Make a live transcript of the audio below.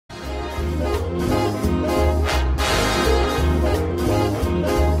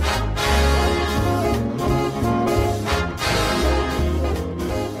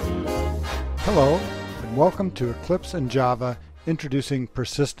Welcome to Eclipse and Java Introducing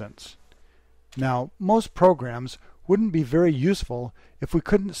Persistence. Now, most programs wouldn't be very useful if we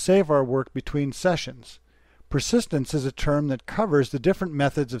couldn't save our work between sessions. Persistence is a term that covers the different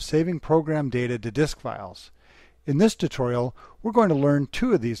methods of saving program data to disk files. In this tutorial, we're going to learn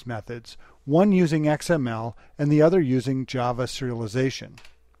two of these methods, one using XML and the other using Java serialization.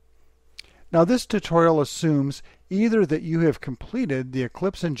 Now, this tutorial assumes either that you have completed the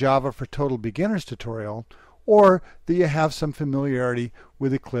Eclipse and Java for Total Beginners tutorial or that you have some familiarity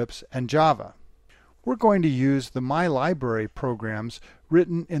with Eclipse and Java. We're going to use the My Library programs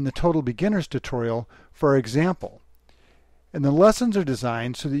written in the Total Beginners tutorial for our example. And the lessons are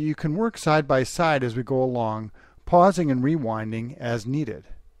designed so that you can work side by side as we go along, pausing and rewinding as needed.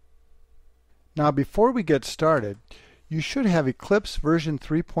 Now, before we get started, you should have Eclipse version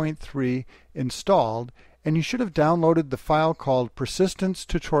 3.3 installed, and you should have downloaded the file called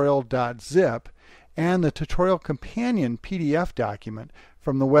persistencetutorial.zip and the tutorial companion PDF document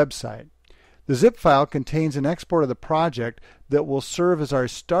from the website. The zip file contains an export of the project that will serve as our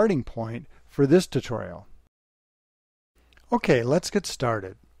starting point for this tutorial. Okay, let's get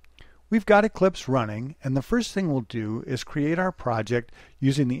started. We've got Eclipse running, and the first thing we'll do is create our project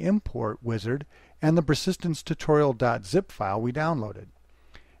using the import wizard and the persistencetutorial.zip file we downloaded.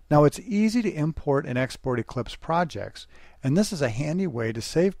 Now, it's easy to import and export Eclipse projects, and this is a handy way to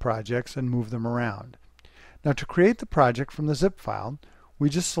save projects and move them around. Now, to create the project from the zip file, we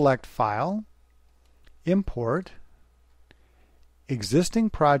just select File, Import, Existing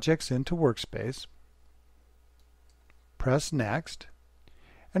Projects into Workspace, press Next,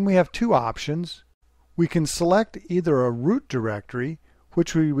 and we have two options. We can select either a root directory,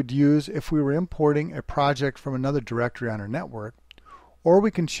 which we would use if we were importing a project from another directory on our network, or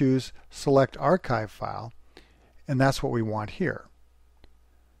we can choose Select Archive File, and that's what we want here.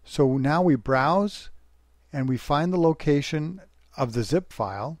 So now we browse and we find the location of the zip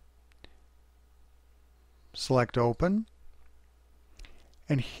file, select Open,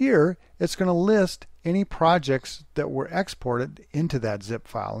 and here it's going to list any projects that were exported into that zip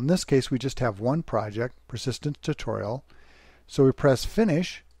file. In this case, we just have one project, Persistence Tutorial. So we press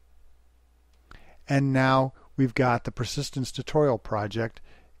Finish, and now we've got the Persistence Tutorial project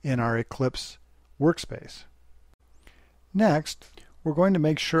in our Eclipse workspace. Next, we're going to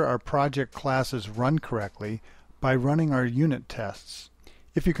make sure our project classes run correctly by running our unit tests.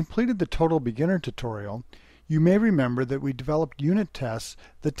 If you completed the Total Beginner tutorial, you may remember that we developed unit tests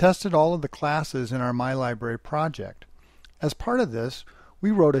that tested all of the classes in our My Library project. As part of this, we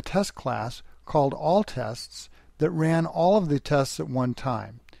wrote a test class called AllTests that ran all of the tests at one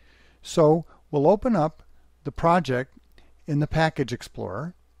time. So we'll open up the project in the Package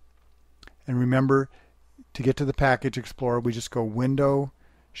Explorer, and remember, to get to the Package Explorer, we just go Window,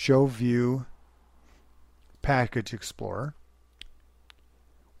 Show View, Package Explorer.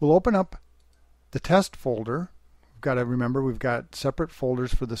 We'll open up the test folder. We've got to remember we've got separate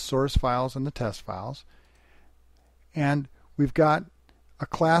folders for the source files and the test files. And we've got a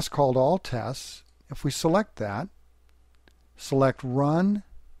class called AllTests. If we select that, select Run,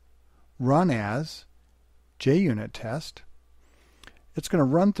 Run As, JUnit Test, it's going to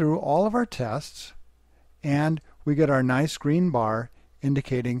run through all of our tests, and we get our nice green bar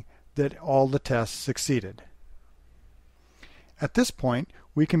indicating that all the tests succeeded. At this point,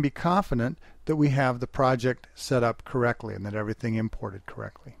 we can be confident that we have the project set up correctly and that everything imported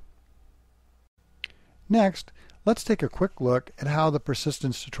correctly. Next, let's take a quick look at how the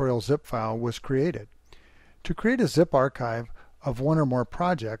Persistence Tutorial zip file was created. To create a zip archive of one or more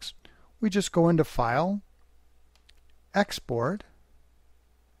projects, we just go into File, Export,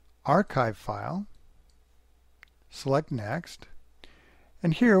 Archive File, select Next,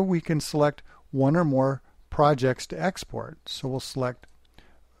 and here we can select one or more projects to export. So we'll select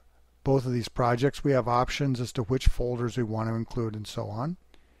both of these projects. We have options as to which folders we want to include and so on.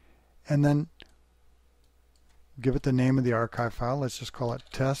 And then give it the name of the archive file. Let's just call it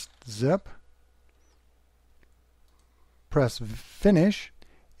test zip. Press Finish,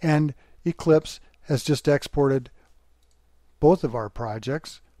 and Eclipse has just exported both of our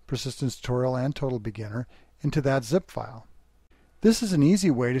projects, Persistence Tutorial and Total Beginner, into that zip file. This is an easy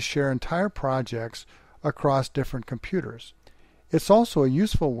way to share entire projects across different computers. It's also a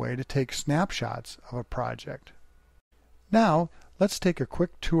useful way to take snapshots of a project. Now, let's take a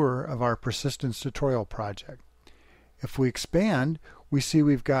quick tour of our Persistence Tutorial project. If we expand, we see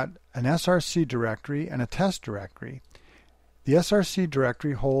we've got an SRC directory and a test directory. The SRC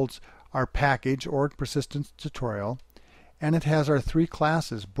directory holds our package, Org Persistence Tutorial, and it has our three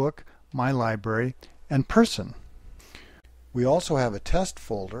classes, Book, My Library, and Person. We also have a test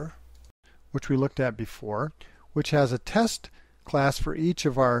folder which we looked at before, which has a test class for each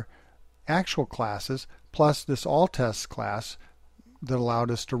of our actual classes, plus this all tests class that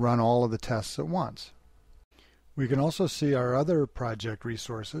allowed us to run all of the tests at once. We can also see our other project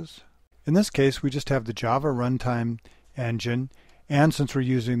resources. In this case, we just have the Java runtime engine, and since we're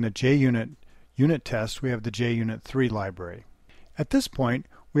using the JUnit unit test, we have the JUnit 3 library. At this point,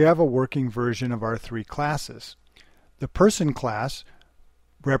 we have a working version of our three classes. The person class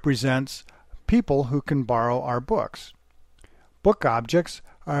represents people who can borrow our books. Book objects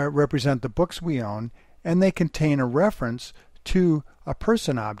represent the books we own, and they contain a reference to a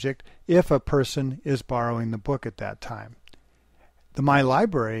person object if a person is borrowing the book at that time. The My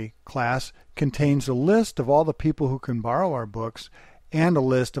Library class contains a list of all the people who can borrow our books and a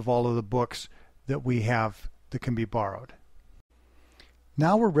list of all of the books that we have that can be borrowed.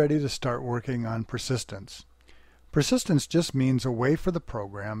 Now we're ready to start working on persistence. Persistence just means a way for the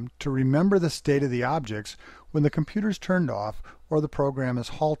program to remember the state of the objects when the computer's turned off or the program is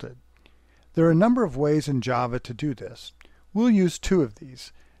halted. There are a number of ways in Java to do this. We'll use two of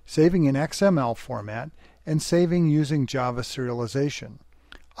these, saving in XML format and saving using Java serialization.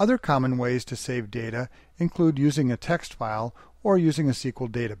 Other common ways to save data include using a text file or using a SQL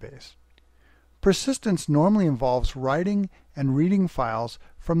database. Persistence normally involves writing and reading files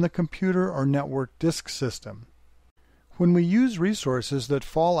from the computer or network disk system. When we use resources that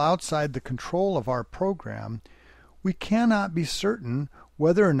fall outside the control of our program, we cannot be certain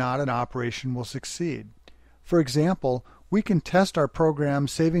whether or not an operation will succeed. For example, we can test our program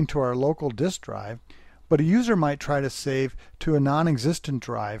saving to our local disk drive, but a user might try to save to a non-existent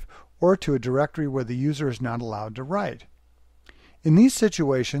drive or to a directory where the user is not allowed to write. In these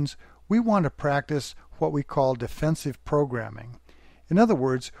situations, we want to practice what we call defensive programming. In other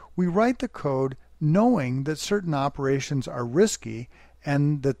words, we write the code knowing that certain operations are risky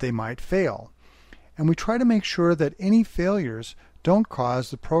and that they might fail. And we try to make sure that any failures don't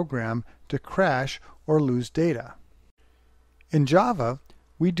cause the program to crash or lose data. In Java,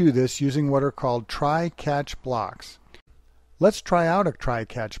 we do this using what are called try-catch blocks. Let's try out a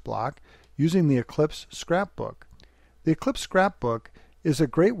try-catch block using the Eclipse Scrapbook. The Eclipse Scrapbook is a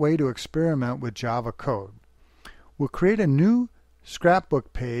great way to experiment with Java code. We'll create a new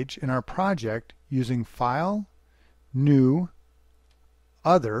Scrapbook page in our project using File, New,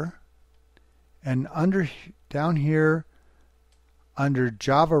 Other, and down here under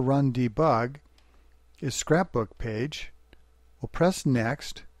Java Run Debug is Scrapbook Page. We'll press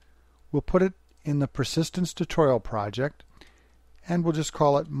Next. We'll put it in the Persistence Tutorial project, and we'll just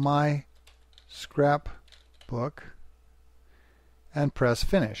call it My Scrapbook and press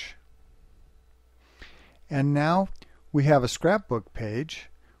Finish. And now we have a Scrapbook page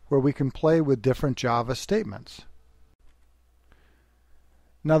where we can play with different Java statements.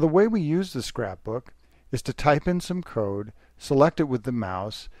 Now the way we use the Scrapbook is to type in some code, select it with the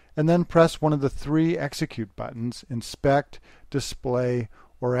mouse, and then press one of the three execute buttons, Inspect, Display,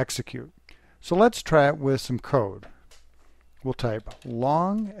 or Execute. So let's try it with some code. We'll type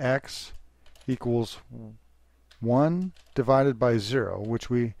long x equals 1 divided by 0, which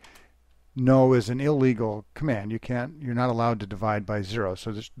we know is an illegal command. You're not allowed to divide by 0,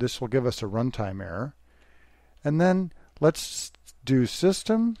 so this will give us a runtime error. And then let's do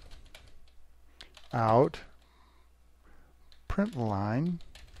system out print line.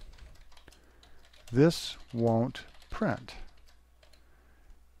 This won't print.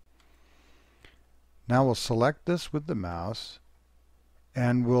 Now we'll select this with the mouse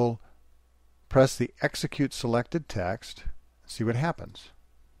and we'll press the execute selected text, see what happens.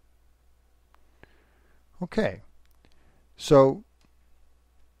 Okay, so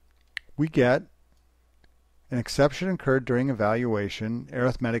we get an exception occurred during evaluation,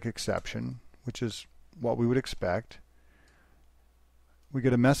 arithmetic exception, which is what we would expect. We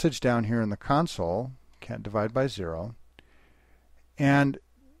get a message down here in the console, can't divide by 0. And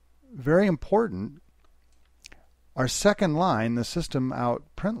very important, our second line, the system out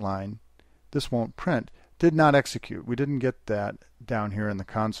print line, this won't print, did not execute. We didn't get that down here in the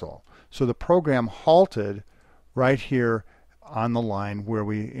console. So the program halted right here on the line where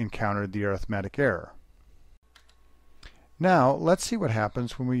we encountered the arithmetic error. Now let's see what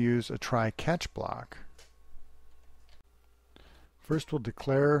happens when we use a try-catch block. First we'll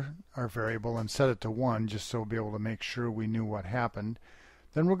declare our variable and set it to 1 just so we'll be able to make sure we knew what happened.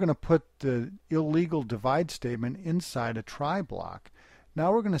 Then we're going to put the illegal divide statement inside a try block.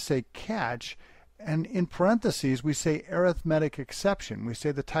 Now we're going to say catch, and in parentheses we say arithmetic exception. We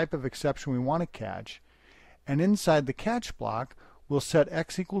say the type of exception we want to catch, and inside the catch block we'll set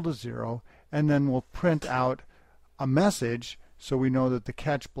x equal to 0, and then we'll print out a message so we know that the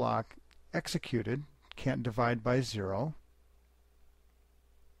catch block executed, can't divide by 0.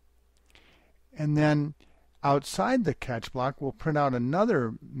 And then outside the catch block, we'll print out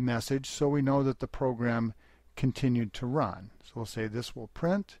another message so we know that the program continued to run. So we'll say this will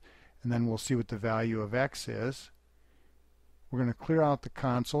print, and then we'll see what the value of x is. We're going to clear out the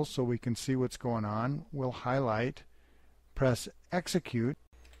console so we can see what's going on. We'll highlight, press execute,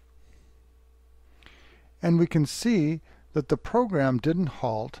 and we can see that the program didn't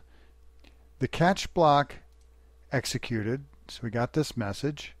halt. The catch block executed, so we got this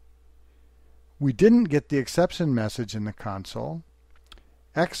message. We didn't get the exception message in the console.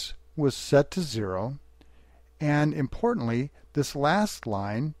 X was set to 0, and importantly, this last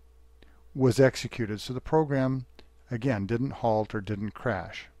line was executed, so the program again didn't halt or didn't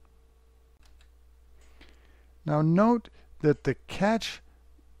crash. Now note that the catch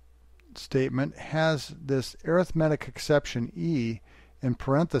statement has this arithmetic exception E in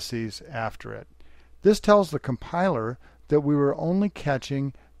parentheses after it. This tells the compiler that we were only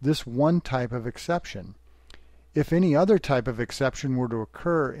catching this one type of exception. If any other type of exception were to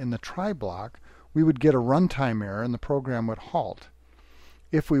occur in the try block, we would get a runtime error and the program would halt.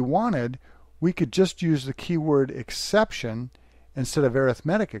 If we wanted, we could just use the keyword exception instead of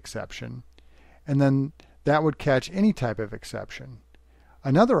arithmetic exception, and then that would catch any type of exception.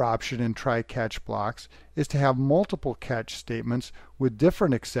 Another option in try-catch blocks is to have multiple catch statements with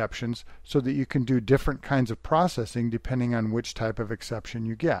different exceptions so that you can do different kinds of processing depending on which type of exception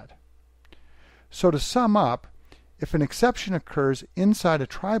you get. So to sum up, if an exception occurs inside a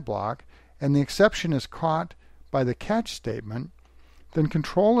try block and the exception is caught by the catch statement, then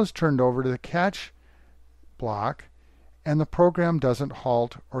control is turned over to the catch block and the program doesn't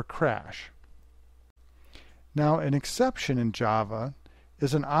halt or crash. Now, an exception in Java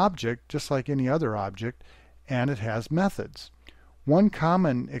is an object just like any other object, and it has methods. One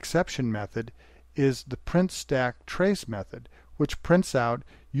common exception method is the print stack trace method, which prints out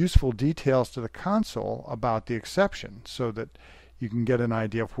useful details to the console about the exception so that you can get an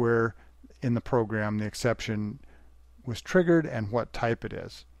idea of where in the program the exception was triggered and what type it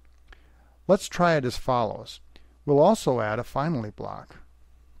is. Let's try it as follows. We'll also add a finally block.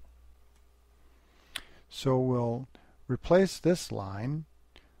 So we'll replace this line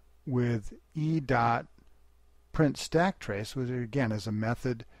with e.printStackTrace, which again is a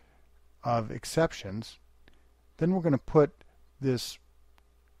method of exceptions. Then we're going to put this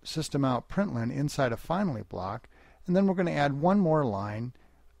systemoutprintln inside a finally block, and then we're going to add one more line,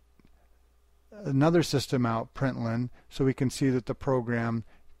 another systemoutprintln, so we can see that the program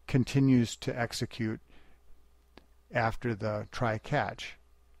continues to execute after the try catch.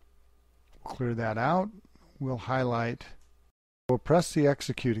 We'll clear that out. We'll highlight. We'll press the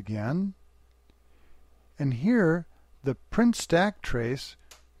execute again, and here the print stack trace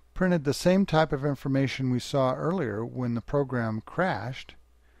printed the same type of information we saw earlier when the program crashed.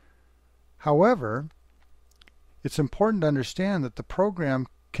 However, it's important to understand that the program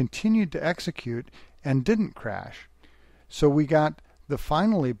continued to execute and didn't crash. So we got the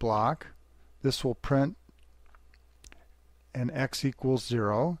finally block. This will print an x equals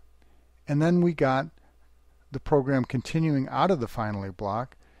 0, and then we got the program continuing out of the finally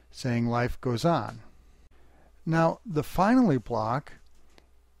block saying life goes on. Now the finally block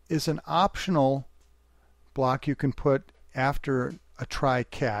is an optional block you can put after a try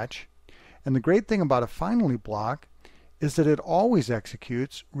catch, and the great thing about a finally block is that it always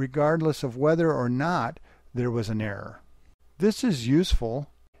executes regardless of whether or not there was an error. This is useful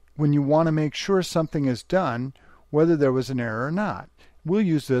when you want to make sure something is done whether there was an error or not. We'll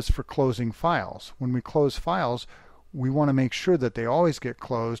use this for closing files. When we close files, we want to make sure that they always get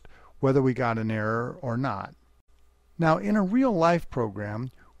closed whether we got an error or not. Now, in a real-life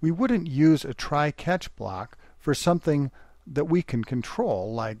program, we wouldn't use a try-catch block for something that we can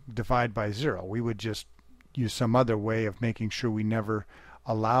control, like divide by 0. We would just use some other way of making sure we never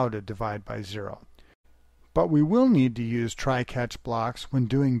allowed a divide by 0. But we will need to use try-catch blocks when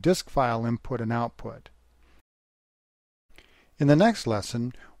doing disk file input and output. In the next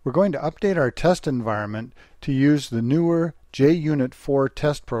lesson, we're going to update our test environment to use the newer JUnit 4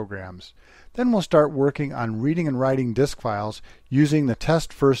 test programs. Then we'll start working on reading and writing disk files using the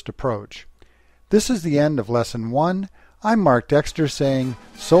test-first approach. This is the end of Lesson 1. I'm Mark Dexter saying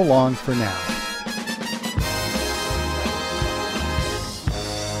so long for now.